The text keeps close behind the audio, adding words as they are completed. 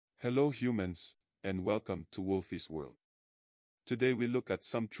Hello humans, and welcome to Wolfy's world. Today we look at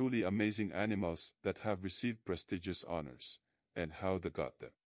some truly amazing animals that have received prestigious honors, and how they got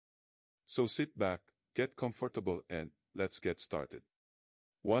them. So sit back, get comfortable and let's get started.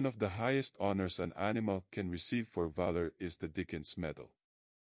 One of the highest honors an animal can receive for valor is the Dickens Medal.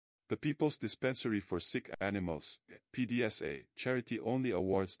 The People's Dispensary for Sick Animals, PDSA, charity only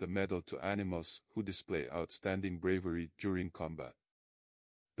awards the medal to animals who display outstanding bravery during combat.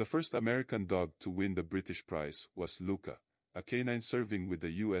 The first American dog to win the British prize was Lucca, a canine serving with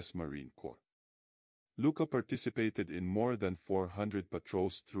the U.S. Marine Corps. Lucca participated in more than 400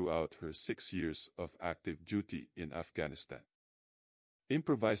 patrols throughout her 6 years of active duty in Afghanistan.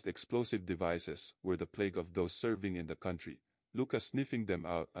 Improvised explosive devices were the plague of those serving in the country. Lucca sniffing them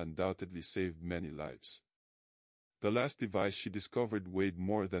out undoubtedly saved many lives. The last device she discovered weighed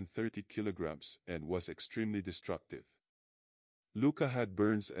more than 30 kilograms and was extremely destructive. Lucca had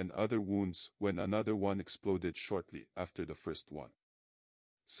burns and other wounds when another one exploded shortly after the first one.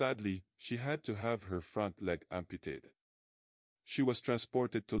 Sadly, she had to have her front leg amputated. She was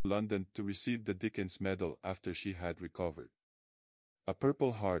transported to London to receive the Dickens Medal after she had recovered. A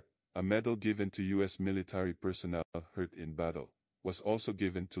Purple Heart, a medal given to U.S. military personnel hurt in battle, was also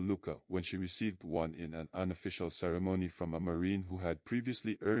given to Lucca when she received one in an unofficial ceremony from a Marine who had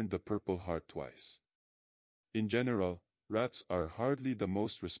previously earned the Purple Heart twice. In general, rats are hardly the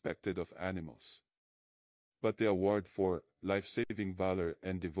most respected of animals. But the award for life-saving valor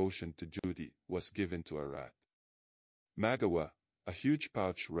and devotion to duty was given to a rat. Magawa, a huge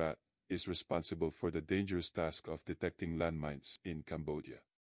pouch rat, is responsible for the dangerous task of detecting landmines in Cambodia.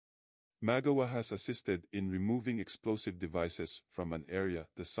 Magawa has assisted in removing explosive devices from an area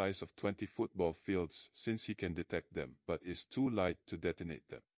the size of 20 football fields since he can detect them but is too light to detonate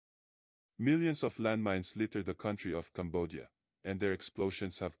them. Millions of landmines litter the country of Cambodia, and their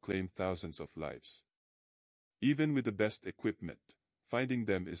explosions have claimed thousands of lives. Even with the best equipment, finding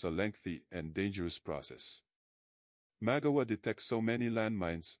them is a lengthy and dangerous process. Magawa detects so many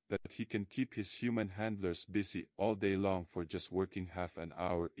landmines that he can keep his human handlers busy all day long for just working half an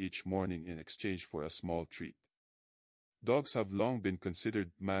hour each morning in exchange for a small treat. Dogs have long been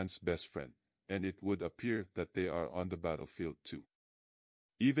considered man's best friend, and it would appear that they are on the battlefield too.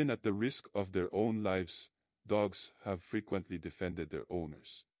 Even at the risk of their own lives, dogs have frequently defended their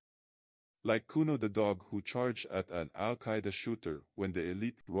owners. Like Kuno the dog who charged at an Al-Qaeda shooter when the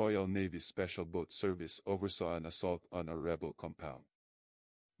elite Royal Navy Special Boat Service oversaw an assault on a rebel compound.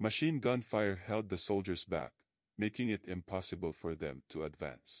 Machine gun fire held the soldiers back, making it impossible for them to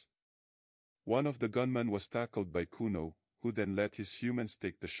advance. One of the gunmen was tackled by Kuno, who then let his humans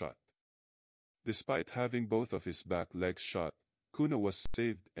take the shot. Despite having both of his back legs shot, Kuno was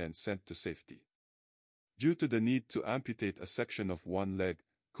saved and sent to safety. Due to the need to amputate a section of one leg,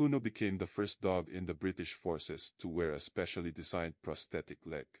 Kuno became the first dog in the British forces to wear a specially designed prosthetic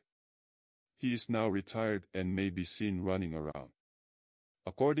leg. He is now retired and may be seen running around.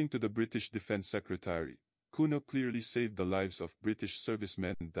 According to the British Defence Secretary, Kuno clearly saved the lives of British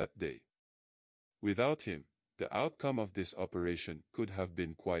servicemen that day. Without him, the outcome of this operation could have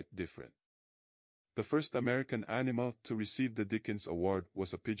been quite different. The first American animal to receive the Dickens Award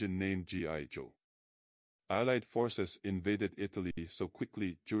was a pigeon named G.I. Joe. Allied forces invaded Italy so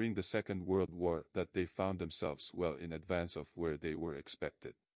quickly during the Second World War that they found themselves well in advance of where they were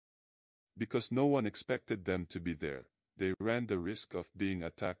expected. Because no one expected them to be there, they ran the risk of being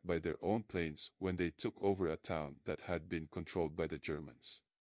attacked by their own planes when they took over a town that had been controlled by the Germans.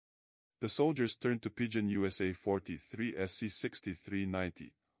 The soldiers turned to Pigeon USA 43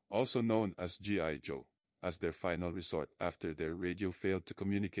 SC-6390, also known as G.I. Joe, as their final resort after their radio failed to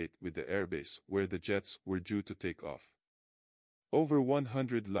communicate with the airbase where the jets were due to take off. Over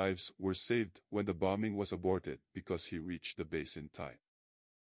 100 lives were saved when the bombing was aborted because he reached the base in time.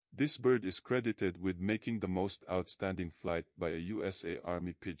 This bird is credited with making the most outstanding flight by a USA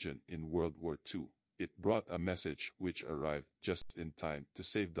Army pigeon in World War II. It brought a message which arrived just in time to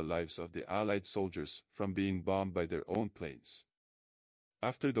save the lives of the Allied soldiers from being bombed by their own planes.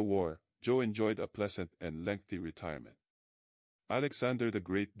 After the war, Joe enjoyed a pleasant and lengthy retirement. Alexander the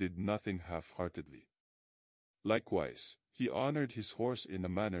Great did nothing half-heartedly. Likewise, he honored his horse in a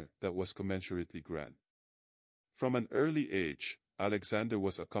manner that was commensurately grand. From an early age, Alexander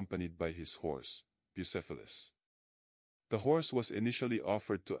was accompanied by his horse, Bucephalus. The horse was initially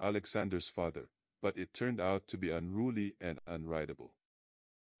offered to Alexander's father, but it turned out to be unruly and unrideable.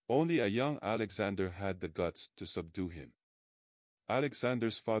 Only a young Alexander had the guts to subdue him.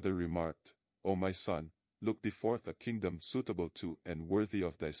 Alexander's father remarked, "O my son, look thee forth a kingdom suitable to and worthy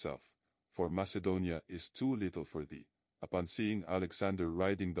of thyself, for Macedonia is too little for thee, upon seeing Alexander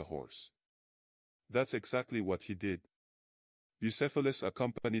riding the horse. That's exactly what he did. Bucephalus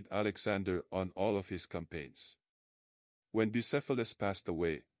accompanied Alexander on all of his campaigns. When Bucephalus passed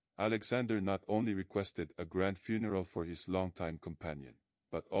away, Alexander not only requested a grand funeral for his longtime companion,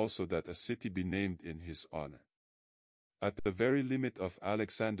 but also that a city be named in his honor. At the very limit of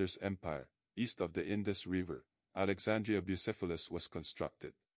Alexander's empire, east of the Indus River, Alexandria Bucephalus was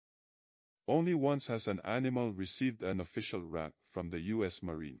constructed. Only once has an animal received an official rank from the U.S.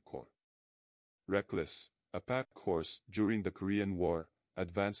 Marine Corps. Reckless, a pack horse during the Korean War,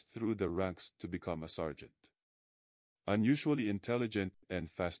 advanced through the ranks to become a sergeant. Unusually intelligent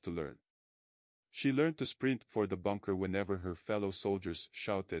and fast to learn. She learned to sprint for the bunker whenever her fellow soldiers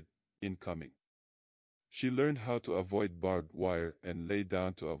shouted, "Incoming." She learned how to avoid barbed wire and lay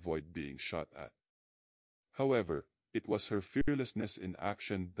down to avoid being shot at. However, it was her fearlessness in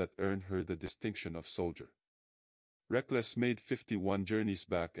action that earned her the distinction of soldier. Reckless made 51 journeys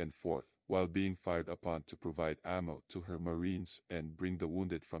back and forth while being fired upon to provide ammo to her Marines and bring the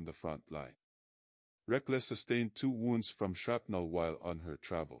wounded from the front line. Reckless sustained 2 wounds from shrapnel while on her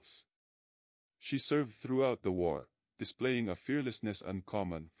travels. She served throughout the war, displaying a fearlessness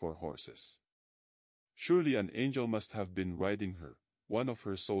uncommon for horses. "Surely an angel must have been riding her," one of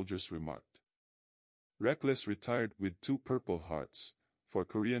her soldiers remarked. Reckless retired with 2 Purple Hearts, 4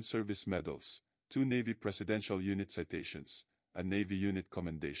 Korean Service Medals, 2 Navy Presidential Unit Citations, a Navy Unit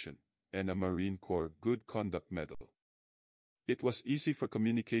Commendation, and a Marine Corps Good Conduct Medal. It was easy for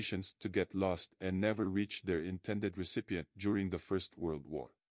communications to get lost and never reach their intended recipient during the First World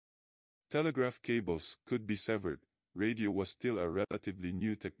War. Telegraph cables could be severed, radio was still a relatively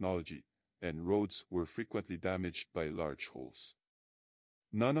new technology, and roads were frequently damaged by large holes.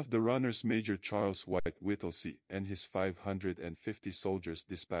 None of the runners Major Charles White Whittlesey and his 550 soldiers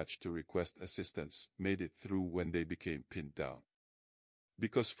dispatched to request assistance made it through when they became pinned down.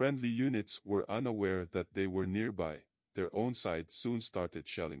 Because friendly units were unaware that they were nearby, their own side soon started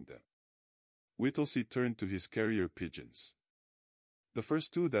shelling them. Whittlesey turned to his carrier pigeons. The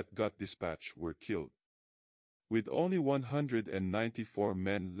first 2 that got dispatched were killed. With only 194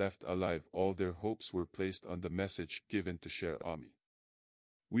 men left alive, all their hopes were placed on the message given to Cher Army.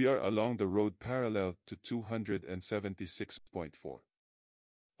 "We are along the road parallel to 276.4.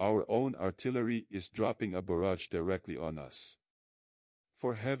 Our own artillery is dropping a barrage directly on us.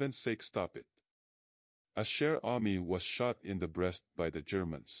 For heaven's sake, stop it." As Cher Army was shot in the breast by the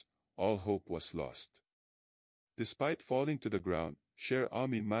Germans, all hope was lost. Despite falling to the ground, Cher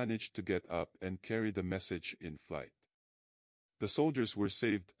Army managed to get up and carry the message in flight. The soldiers were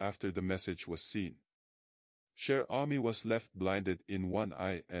saved after the message was seen. Cher Army was left blinded in one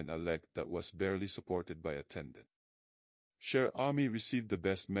eye and a leg that was barely supported by a tendon. Cher Army received the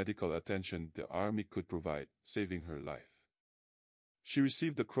best medical attention the army could provide, saving her life. She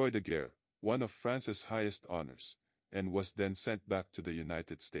received the Croix de Guerre, one of France's highest honors, and was then sent back to the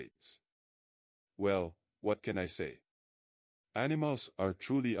United States. Well, what can I say? Animals are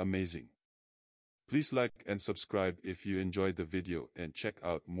truly amazing. Please like and subscribe if you enjoyed the video and check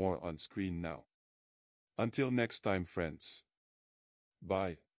out more on screen now. Until next time, friends.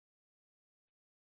 Bye.